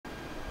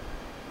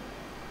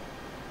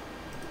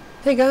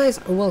Hey guys,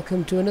 and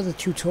welcome to another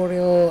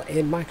tutorial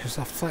in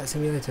Microsoft Flight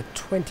Simulator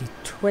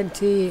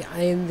 2020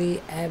 in the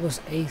Airbus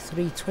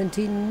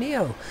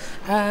A320neo.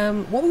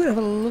 What we're going to have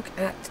a look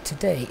at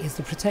today is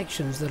the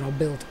protections that are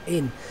built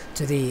in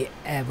to the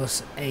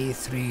Airbus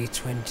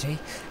A320,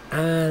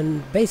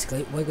 and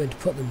basically we're going to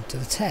put them to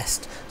the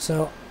test.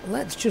 So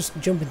let's just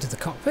jump into the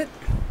cockpit.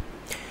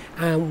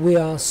 And we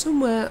are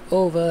somewhere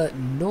over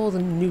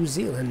northern New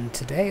Zealand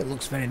today. It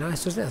looks very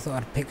nice, doesn't it? I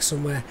thought I'd pick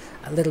somewhere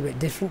a little bit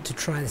different to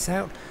try this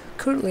out.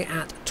 Currently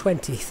at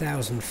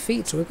 20,000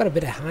 feet, so we've got a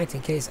bit of height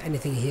in case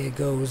anything here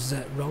goes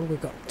wrong. We've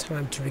got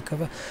time to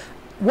recover.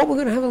 What we're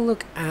going to have a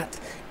look at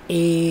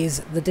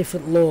is the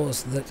different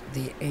laws that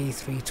the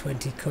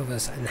A320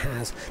 covers and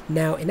has.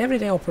 Now, in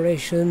everyday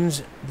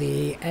operations,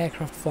 the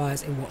aircraft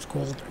flies in what's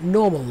called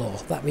normal law.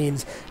 That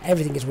means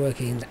everything is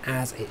working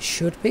as it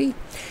should be.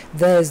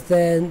 There's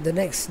then the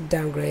next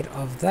downgrade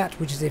of that,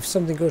 which is if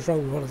something goes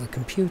wrong with one of the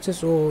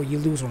computers or you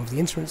lose one of the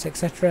instruments,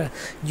 etc.,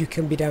 you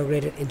can be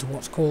downgraded into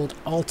what's called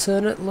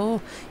alternate law,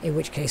 in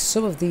which case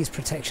some of these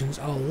protections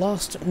are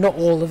lost. Not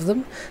all of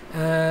them,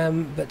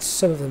 but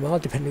some of them are,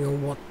 depending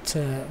on what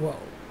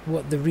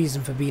the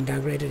reason for being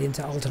downgraded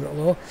into alternate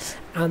law.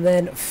 And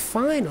then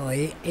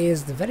finally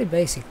is the very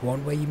basic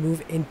one where you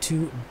move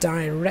into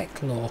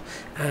direct law,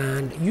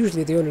 and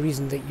usually the only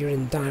reason that you're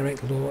in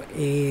direct law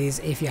is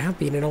if you have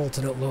been in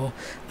alternate law,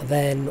 and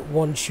then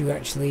once you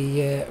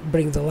actually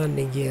bring the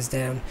landing gears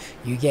down,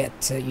 you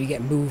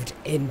get moved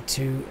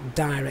into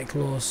direct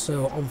law.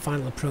 So on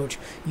final approach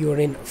you're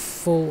in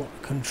full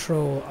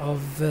control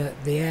of the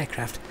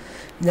aircraft.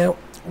 Now,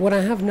 what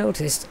I have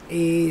noticed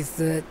is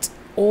that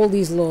all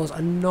these laws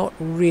are not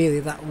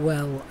really that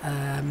well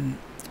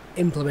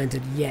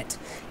implemented yet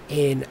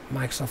in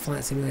Microsoft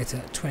Flight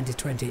Simulator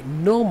 2020.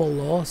 Normal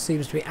law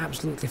seems to be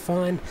absolutely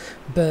fine,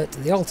 but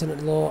the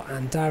alternate law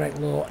and direct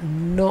law,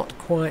 not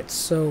quite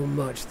so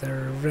much.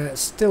 There's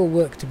still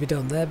work to be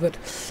done there, but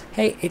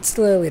hey, it's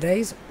still early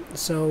days,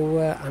 so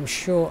I'm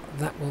sure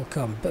that will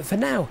come. But for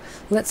now,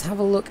 let's have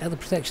a look at the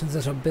protections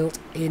that are built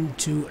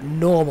into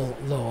normal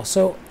law.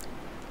 So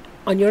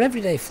on your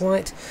everyday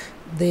flight,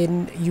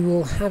 then you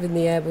will have in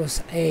the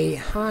Airbus a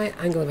high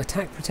angle of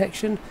attack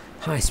protection,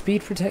 high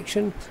speed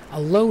protection,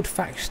 a load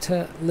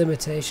factor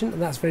limitation,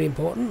 and that's very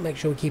important. Make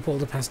sure we keep all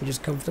the passengers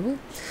comfortable.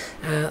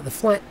 The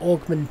flight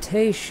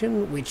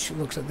augmentation, which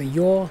looks at the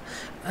yaw,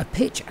 a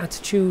pitch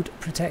attitude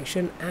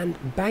protection,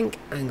 and bank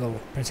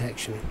angle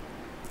protection.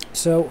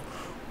 So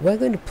we're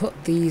going to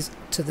put these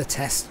to the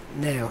test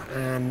now,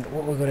 and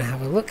what we're going to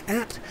have a look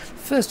at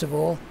first of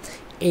all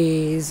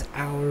is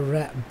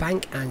our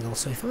bank angle.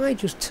 So if I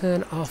just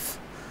turn off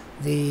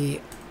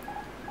the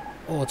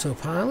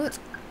autopilot,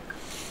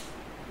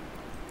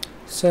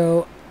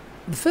 so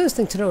the first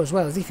thing to know as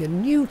well is if you're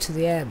new to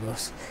the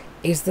Airbus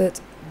is that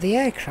the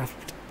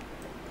aircraft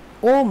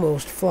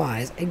almost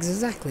flies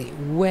exactly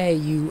where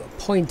you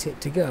point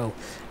it to go,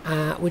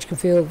 which can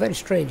feel very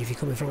strange if you're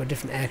coming from a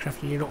different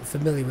aircraft and you're not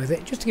familiar with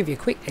it. Just to give you a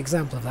quick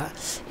example of that,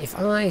 if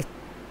I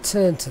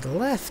turn to the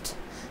left,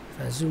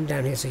 I zoom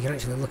down here so you can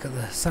actually look at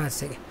the side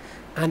stick,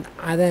 and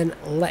I then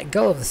let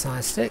go of the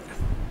side stick,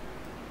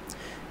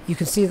 you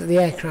can see that the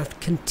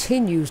aircraft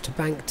continues to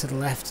bank to the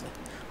left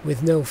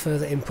with no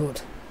further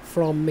input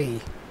from me.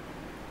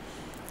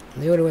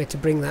 And the only way to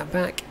bring that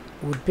back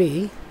would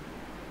be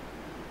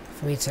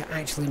for me to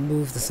actually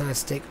move the side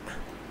stick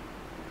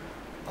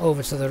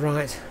over to the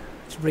right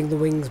to bring the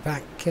wings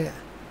back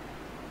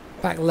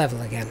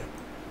level again.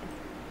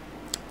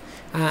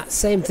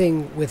 Same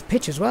thing with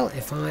pitch as well.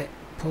 If I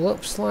pull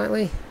up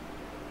slightly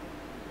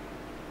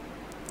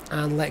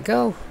and let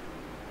go,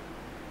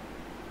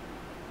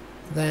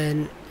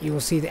 then you will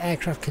see the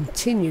aircraft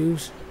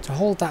continues to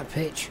hold that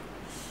pitch,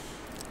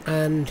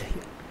 and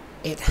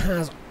it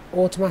has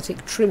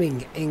automatic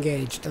trimming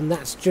engaged, and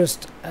that's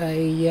just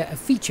a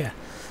feature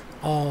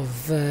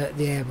of the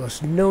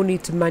Airbus. No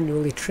need to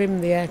manually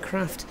trim the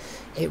aircraft,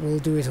 it will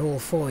do it all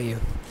for you.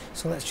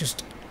 So let's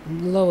just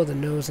lower the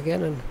nose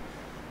again and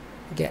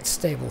get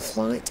stable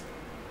flight.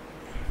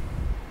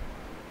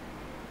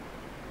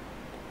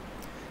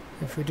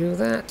 If we do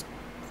that,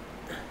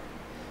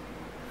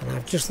 and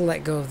I've just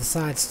let go of the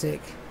side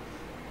stick,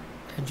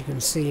 and you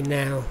can see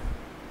now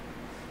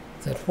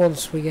that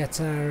once we get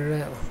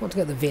our want to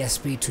get the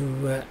VSP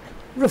to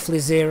roughly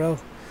 0,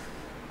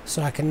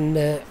 so I can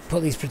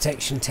put these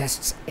protection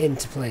tests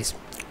into place.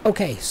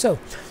 Okay, so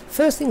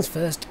first things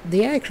first,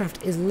 the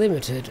aircraft is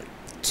limited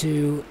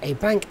to a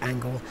bank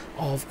angle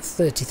of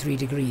 33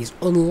 degrees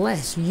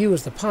unless you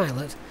as the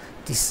pilot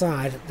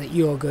decide that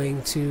you're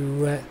going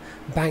to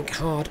bank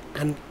hard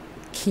and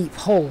keep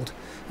hold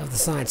of the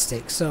side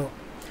stick. So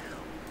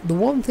the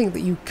one thing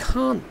that you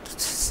can't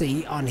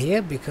see on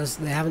here, because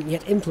they haven't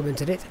yet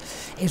implemented it,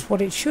 is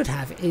what it should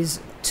have is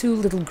two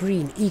little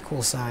green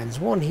equal signs,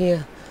 one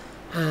here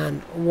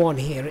and one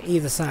here at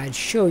either side,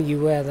 showing you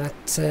where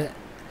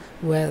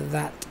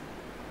that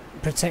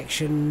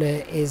protection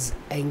is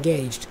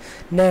engaged.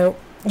 Now,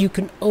 you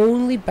can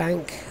only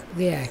bank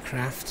the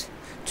aircraft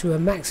to a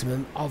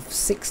maximum of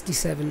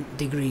 67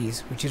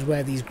 degrees, which is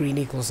where these green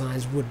equal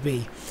signs would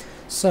be.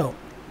 So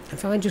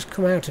if I just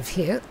come out of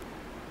here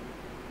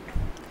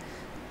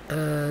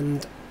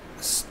and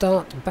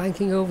start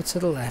banking over to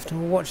the left,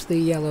 and we'll watch the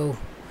yellow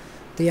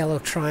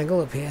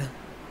triangle up here.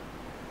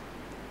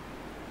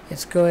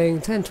 It's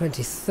going 10,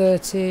 20,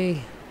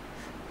 30.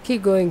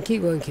 Keep going,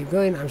 keep going, keep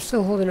going. I'm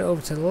still holding it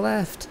over to the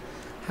left.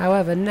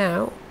 However,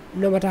 now,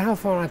 no matter how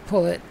far I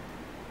pull it,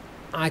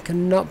 I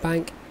cannot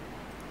bank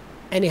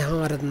any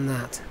harder than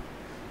that.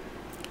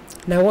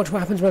 Now watch what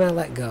happens when I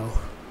let go.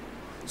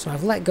 So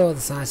I've let go of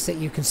the side stick.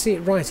 You can see it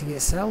righting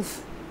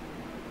itself.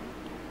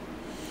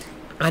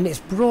 And it's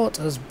brought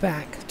us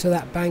back to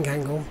that bank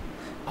angle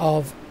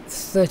of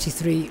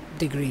 33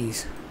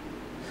 degrees.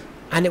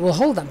 And it will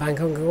hold that bank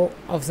angle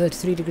of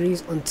 33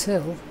 degrees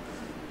until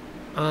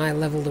I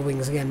level the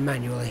wings again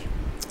manually.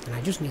 And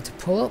I just need to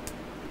pull up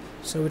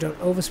so we don't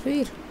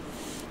overspeed.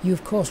 You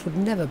of course would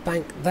never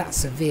bank that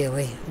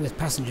severely with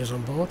passengers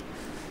on board.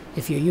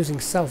 If you're using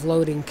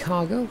self-loading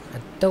cargo, I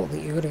don't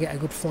think you're going to get a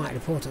good flight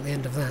report at the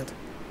end of that.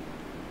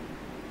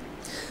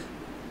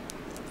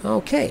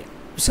 Okay,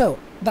 so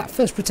that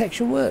first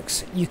protection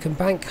works. You can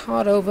bank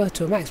hard over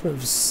to a maximum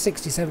of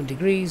 67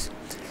 degrees,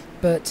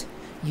 but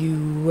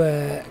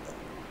you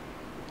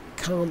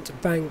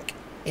can't bank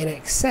in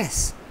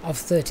excess of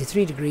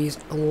 33 degrees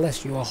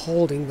unless you are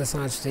holding the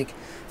side stick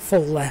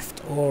full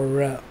left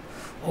or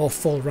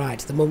full right.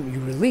 The moment you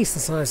release the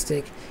side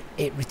stick,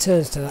 it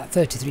returns to that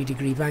 33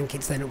 degree bank.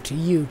 It's then up to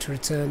you to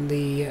return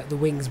the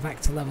wings back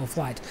to level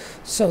flight.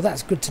 So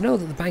that's good to know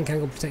that the bank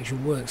angle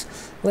protection works.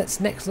 Let's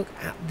next look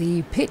at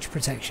the pitch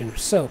protection.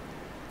 So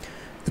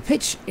the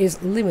pitch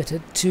is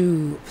limited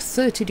to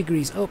 30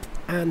 degrees up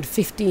and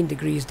 15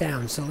 degrees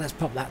down. So let's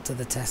pop that to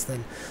the test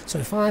then. So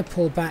if I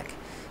pull back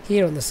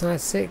here on the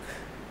side stick,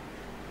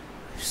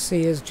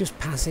 see us just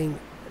passing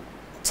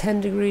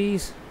 10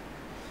 degrees,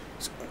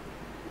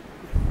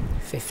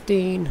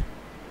 15,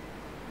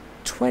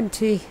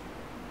 20,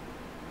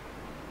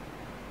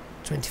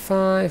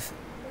 25,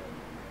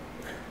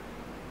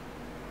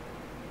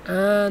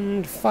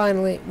 and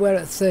finally we're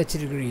at 30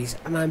 degrees,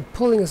 and I'm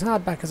pulling as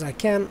hard back as I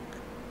can,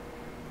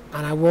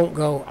 and I won't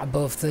go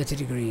above 30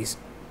 degrees.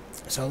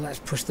 So let's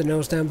push the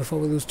nose down before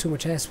we lose too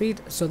much airspeed.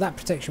 So that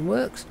protection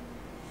works,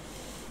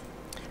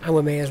 and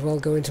we may as well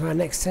go into our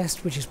next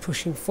test, which is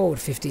pushing forward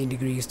 15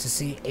 degrees to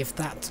see if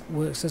that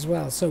works as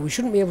well. So we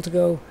shouldn't be able to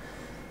go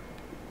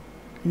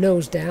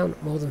nose down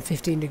more than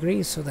 15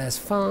 degrees. So there's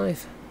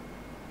 5,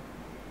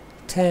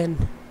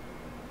 10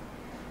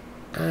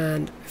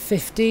 and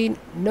 15.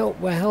 Nope,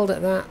 we're held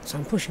at that, so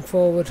I'm pushing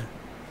forward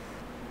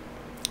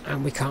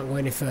and we can't go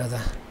any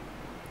further.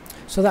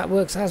 So that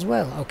works as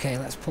well. Okay,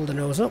 let's pull the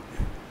nose up.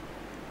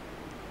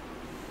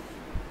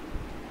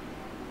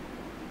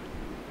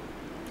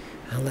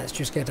 And let's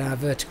just get our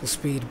vertical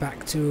speed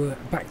back to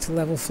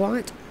level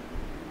flight.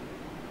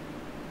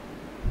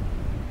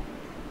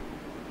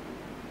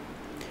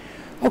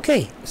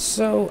 Okay,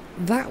 so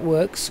that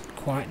works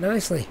quite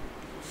nicely.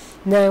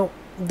 Now,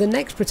 the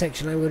next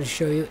protection I'm going to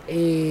show you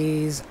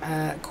is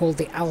called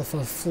the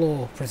alpha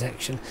floor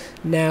protection.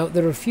 Now,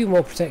 there are a few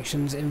more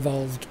protections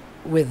involved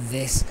with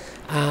this,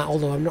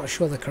 although I'm not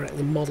sure they're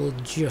correctly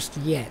modelled just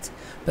yet.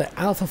 But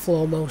alpha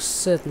floor most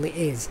certainly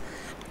is.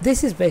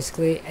 This is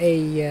basically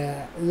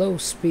a low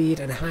speed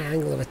and high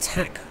angle of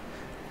attack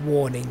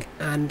warning,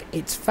 and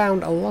it's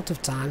found a lot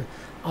of time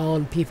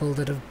on people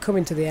that have come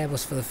into the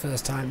Airbus for the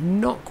first time,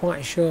 not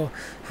quite sure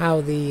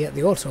how the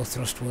auto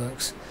thrust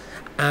works,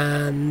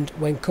 and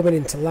when coming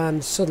into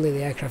land, suddenly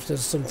the aircraft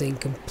does something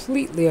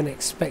completely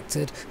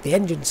unexpected. The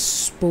engines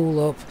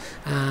spool up,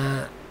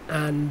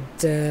 and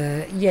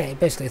yeah, it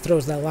basically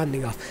throws their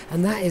landing off,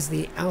 and that is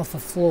the alpha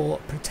floor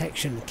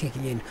protection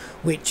kicking in,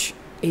 which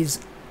is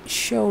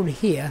shown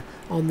here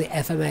on the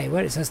FMA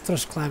where it says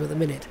thrust climb at the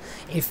minute.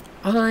 If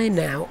I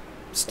now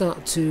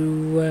start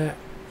to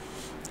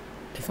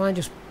if I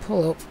just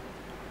pull up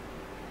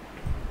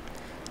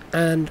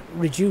and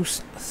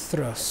reduce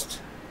thrust,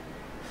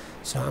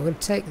 so I'm going to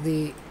take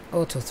the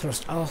auto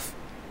thrust off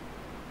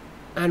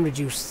and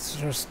reduce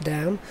thrust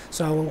down,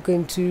 so I'm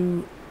going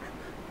to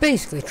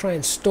basically try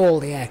and stall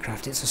the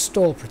aircraft. It's a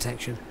stall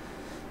protection.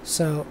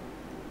 So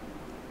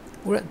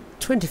we're at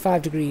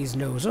 25 degrees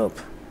nose up,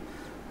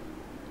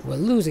 we're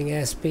losing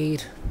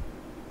airspeed,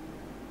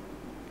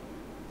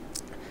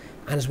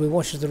 and as we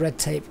watch as the red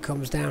tape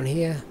comes down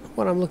here,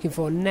 what I'm looking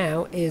for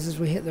now is, as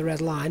we hit the red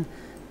line,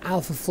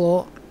 alpha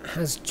floor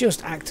has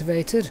just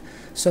activated,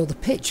 so the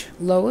pitch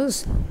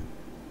lowers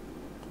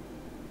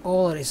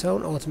all on its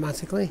own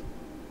automatically,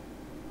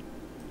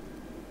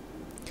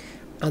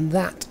 and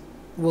that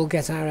will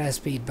get our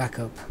airspeed back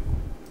up.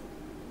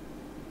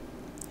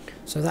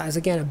 So that is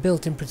again a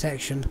built-in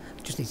protection.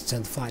 I just need to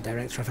turn the flight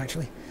director off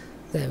actually.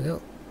 There we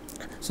go.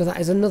 So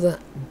that is another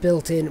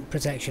built-in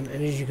protection,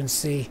 and as you can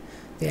see,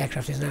 the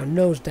aircraft is now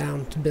nose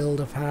down to build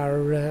up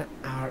our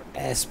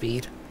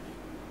airspeed.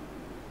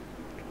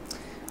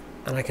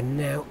 And I can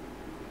now,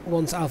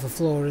 once alpha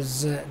floor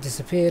has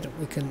disappeared,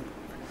 we can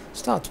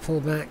start to pull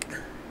back.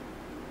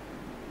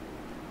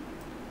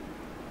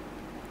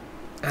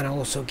 and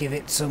also give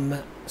it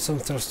some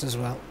thrust as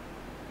well.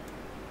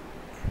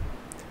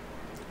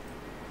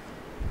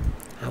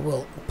 I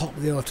will pop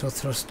the auto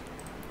thrust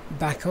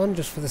back on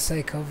just for the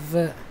sake of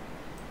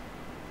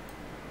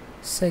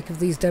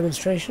these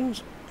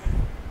demonstrations.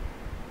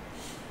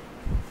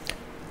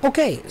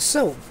 Okay,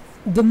 so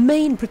the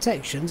main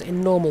protections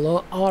in normal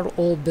law are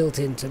all built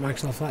into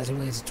Microsoft Flight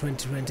Simulator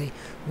 2020,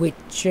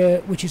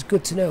 which is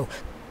good to know.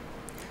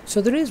 So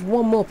there is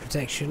one more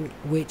protection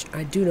which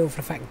I do know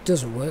for a fact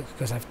doesn't work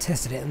because I've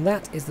tested it, and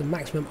that is the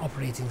maximum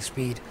operating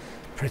speed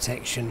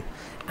protection.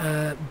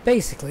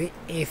 Basically,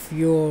 if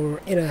you're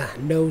in a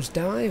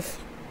nosedive,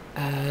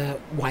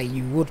 why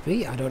you would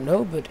be, I don't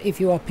know, but if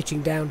you are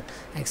pitching down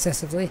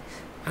excessively,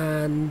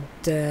 and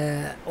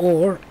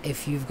or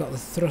if you've got the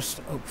thrust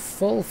up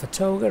full for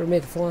toga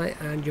mid-flight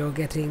and you're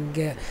getting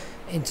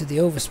into the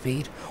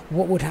overspeed,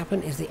 what would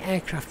happen is the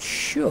aircraft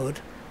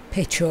should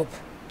pitch up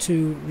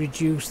to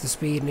reduce the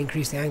speed and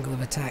increase the angle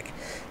of attack.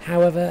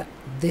 However,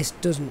 this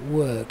doesn't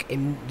work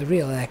in the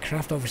real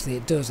aircraft. Obviously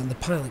it does, and the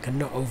pilot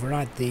cannot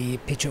override the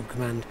pitch up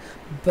command,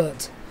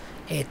 but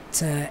it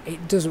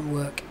doesn't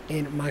work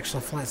in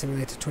Microsoft Flight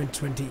Simulator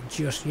 2020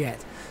 just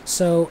yet.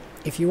 So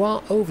if you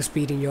are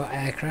overspeeding your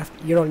aircraft,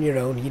 you're on your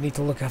own. You need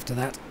to look after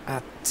that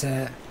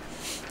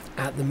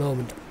at the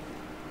moment.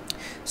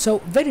 So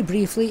very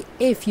briefly,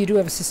 if you do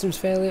have a systems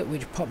failure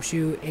which pops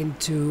you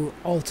into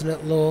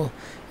alternate law,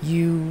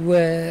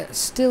 you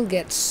still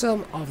get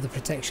some of the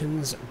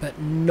protections,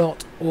 but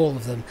not all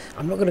of them.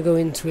 I'm not going to go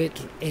into it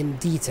in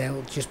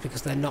detail just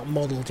because they're not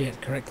modelled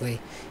yet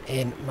correctly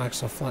in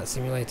Microsoft Flight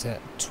Simulator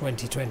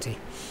 2020.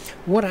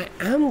 What I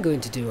am going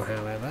to do,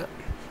 however,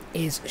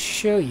 is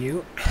show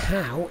you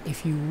how,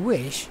 if you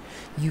wish,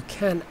 you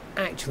can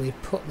actually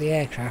put the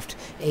aircraft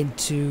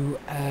into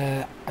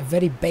a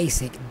very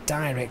basic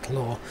direct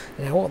law.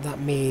 Now what that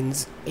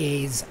means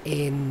is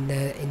in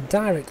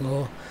direct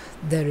law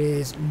there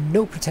is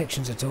no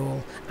protections at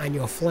all, and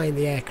you're flying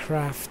the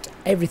aircraft,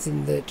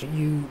 everything that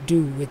you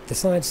do with the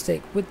side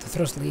stick, with the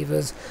thrust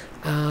levers,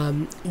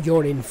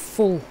 you're in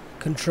full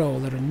control.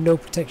 There are no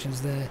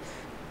protections there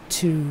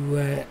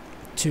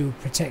to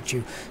protect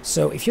you.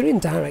 So if you're in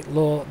direct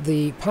law,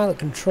 the pilot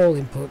control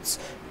inputs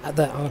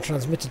that are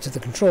transmitted to the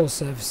control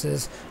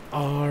surfaces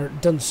are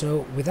done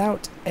so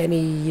without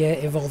any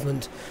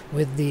involvement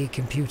with the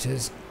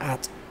computers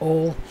at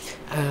all.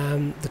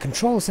 The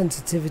control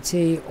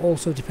sensitivity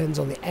also depends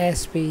on the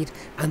airspeed,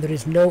 and there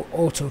is no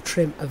auto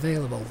trim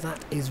available.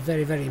 That is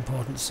very, very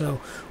important.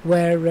 So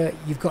where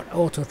you've got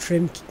auto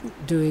trim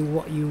doing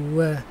what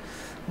you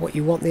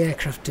want the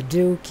aircraft to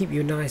do, keep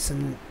you nice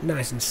and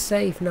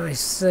safe,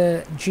 nice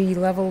G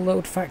level,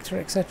 load factor,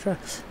 etc.,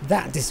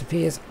 that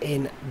disappears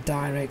in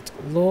direct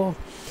law.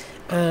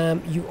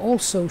 You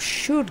also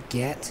should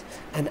get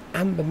an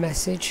amber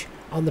message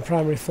on the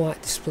primary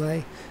flight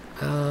display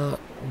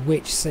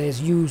which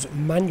says use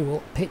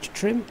manual pitch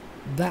trim.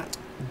 That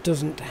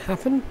doesn't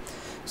happen,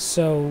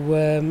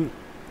 so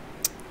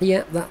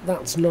yeah,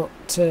 that's not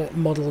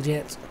modelled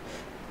yet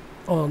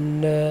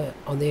on the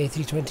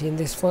A320 in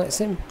this flight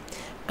sim.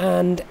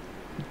 And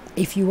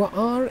if you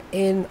are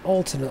in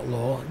alternate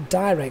law,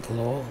 direct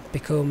law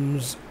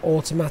becomes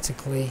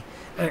automatically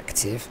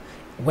active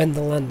when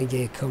the landing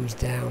gear comes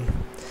down,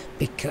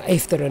 because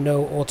if there are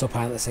no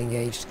autopilots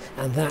engaged,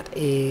 and that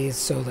is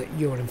so that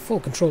you're in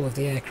full control of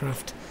the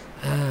aircraft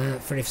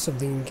for if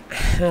something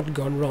had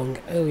gone wrong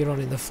earlier on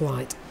in the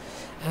flight.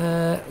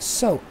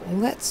 So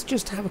let's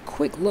just have a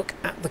quick look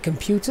at the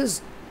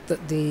computers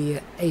that the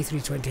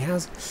A320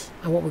 has,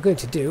 and what we're going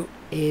to do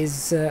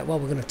is well,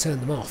 we're going to turn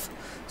them off.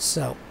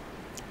 So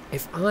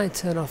if I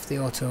turn off the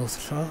auto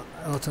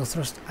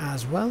thrust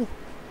as well,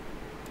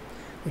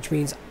 which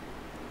means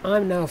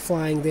I'm now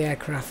flying the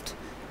aircraft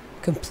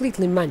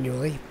completely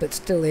manually but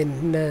still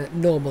in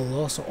normal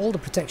law, so all the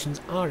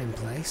protections are in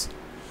place.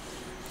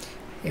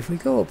 If we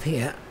go up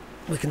here,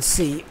 we can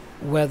see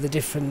where the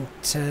different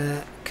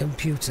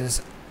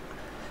computers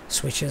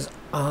switches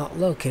are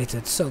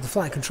located. So the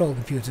flight control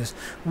computers,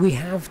 we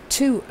have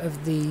two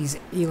of these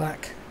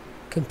ELAC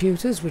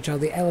computers, which are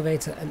the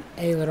elevator and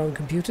aileron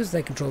computers.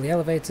 They control the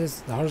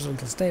elevators, the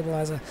horizontal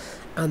stabilizer,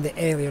 and the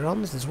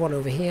ailerons. There's one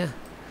over here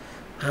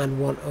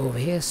and one over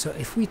here. So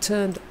if we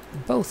turned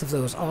both of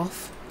those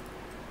off,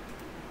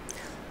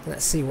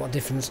 let's see what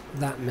difference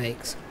that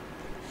makes.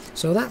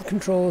 So that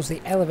controls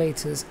the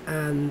elevators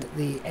and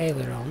the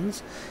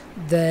ailerons.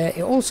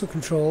 It also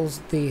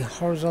controls the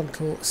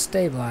horizontal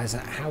stabilizer.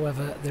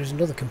 However, there's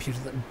another computer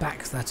that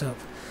backs that up.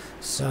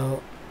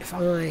 So if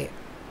I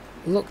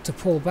look to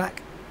pull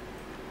back,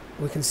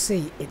 we can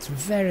see it's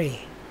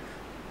very,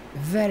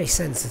 very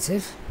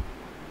sensitive,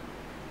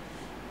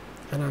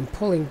 and I'm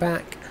pulling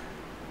back.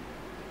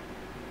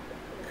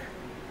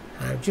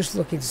 I'm just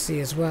looking to see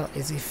as well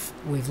is if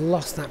we've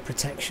lost that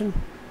protection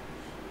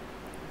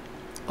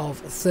of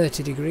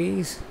 30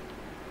 degrees.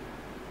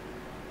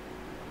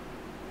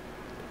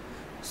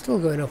 Still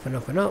going up and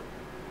up and up,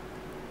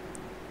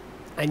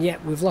 and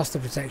yet we've lost the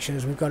protection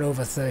as we've gone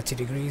over 30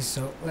 degrees.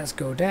 So let's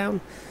go down.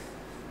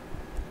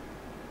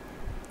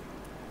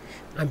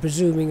 I'm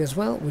presuming as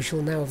well we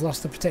shall now have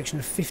lost the protection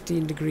of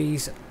 15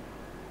 degrees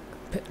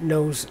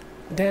nose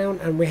down,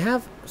 and we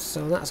have,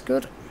 so that's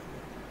good.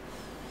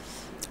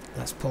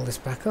 Let's pull this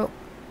back up.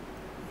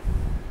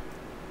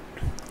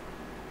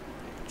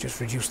 Just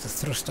reduce the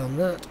thrust on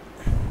that.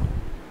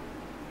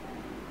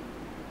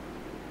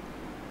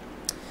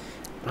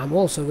 I'm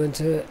also going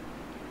to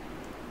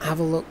have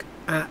a look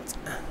at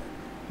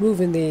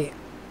moving the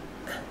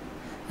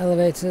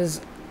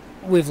elevators.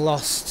 We've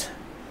lost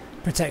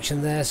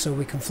protection there, so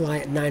we can fly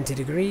at 90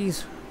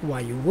 degrees. Why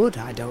you would,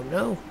 I don't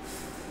know.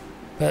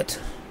 But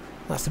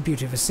that's the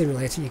beauty of a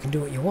simulator, you can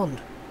do what you want.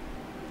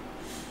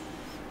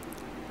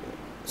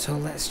 So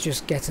let's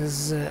just get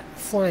us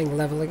flying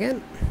level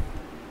again.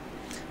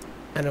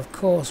 And of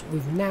course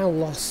we've now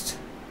lost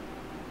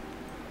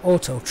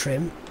auto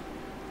trim,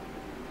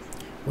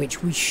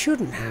 which we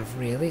shouldn't have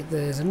really.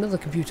 There's another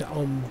computer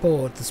on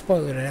board. The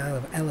spoiler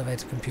and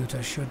elevator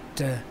computer should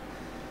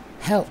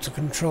help to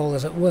control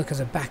as it work as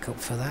a backup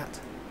for that.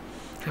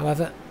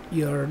 However,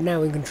 you're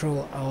now in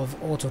control of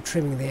auto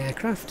trimming the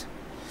aircraft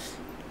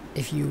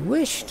if you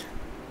wished.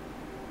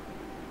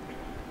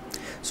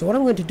 So what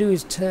I'm going to do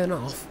is turn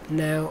off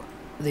now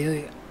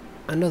the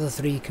another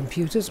three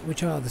computers,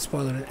 which are the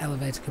spoiler and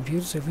elevator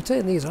computers. So if we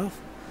turn these off,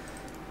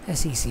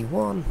 SEC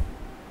 1,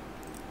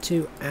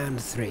 2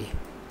 and 3.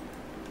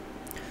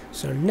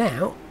 So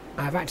now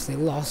I've actually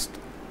lost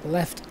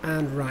left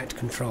and right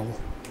control.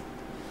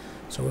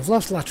 So we've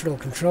lost lateral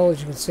control, as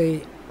you can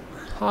see.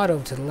 Hard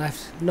over to the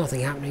left,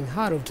 nothing happening.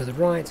 Hard over to the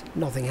right,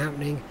 nothing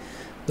happening.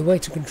 The way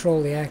to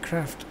control the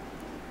aircraft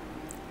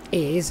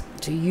is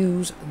to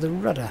use the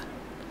rudder.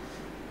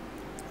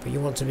 But you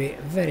want to be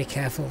very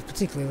careful,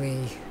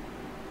 particularly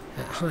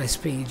at high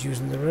speeds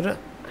using the rudder.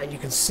 And you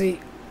can see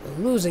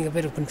we're losing a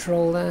bit of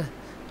control there.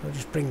 I'll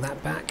just bring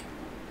that back.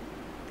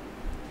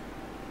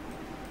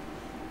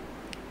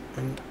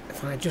 And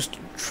if I just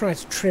try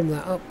to trim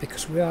that up,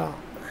 because we are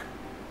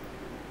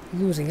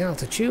losing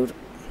altitude,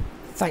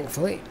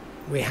 thankfully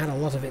we had a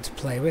lot of it to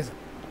play with.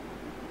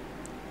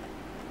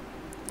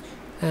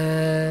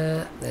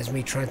 There's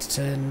me trying to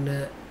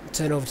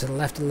turn over to the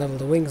left and level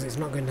the wings. It's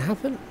not going to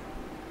happen.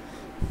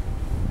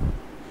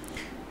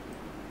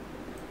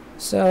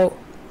 So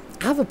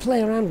have a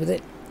play around with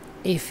it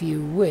if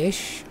you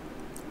wish,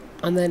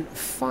 and then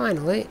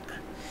finally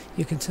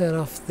you can turn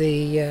off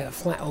the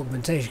flight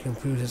augmentation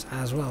computers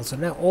as well. So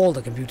now all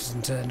the computers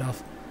are turned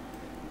off,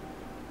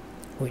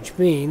 which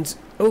means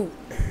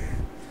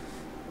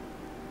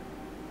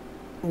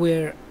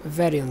we're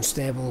very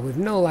unstable with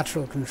no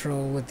lateral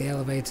control with the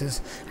elevators,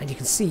 and you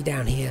can see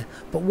down here.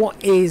 But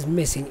what is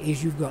missing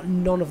is you've got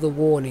none of the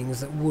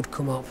warnings that would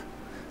come up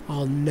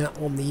on the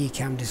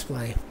ECAM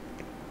display.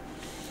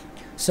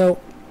 So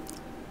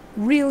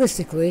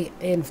realistically,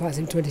 in Flight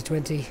Sim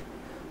 2020,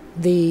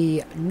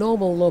 the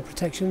normal low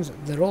protections,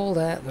 they're all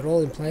there, they're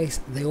all in place,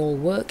 they all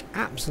work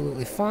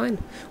absolutely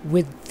fine,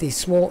 with the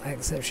small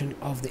exception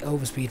of the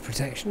overspeed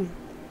protection.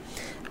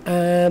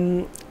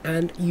 And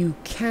you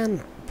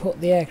can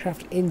put the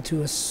aircraft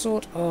into a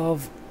sort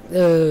of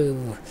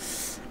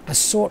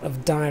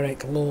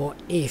direct low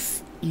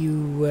if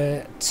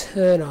you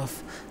turn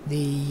off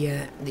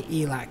the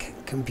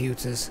ELAC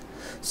computers.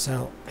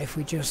 So if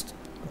we just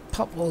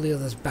pop all the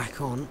others back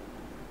on,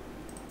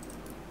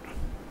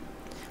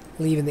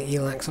 leaving the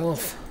ELACs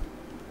off,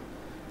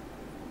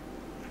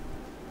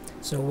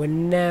 so we're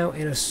now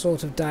in a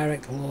sort of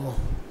direct low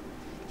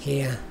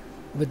here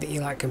with the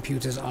ELAC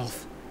computers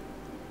off.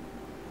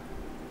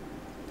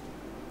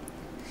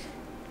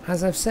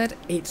 As I've said,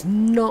 it's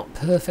not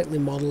perfectly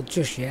modelled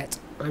just yet.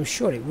 I'm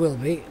sure it will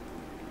be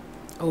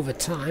over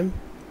time,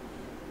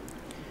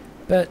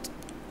 but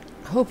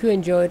hope you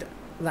enjoyed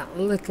that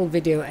little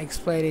video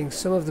explaining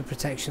some of the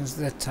protections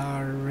that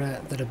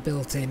are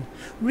built in.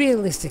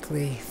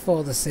 Realistically,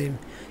 for the sim,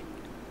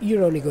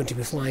 you're only going to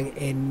be flying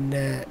in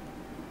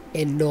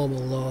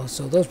normal low,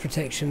 so those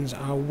protections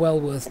are well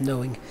worth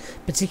knowing,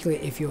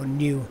 particularly if you're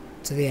new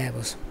to the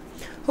Airbus.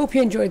 Hope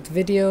you enjoyed the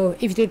video.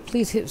 If you did,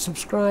 please hit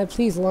subscribe,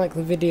 please like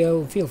the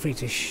video, feel free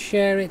to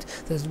share it.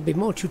 There'll be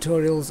more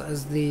tutorials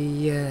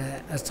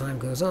as time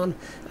goes on,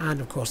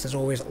 and of course there's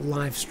always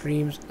live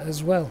streams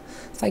as well.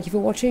 Thank you for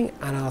watching,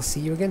 and I'll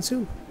see you again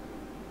soon.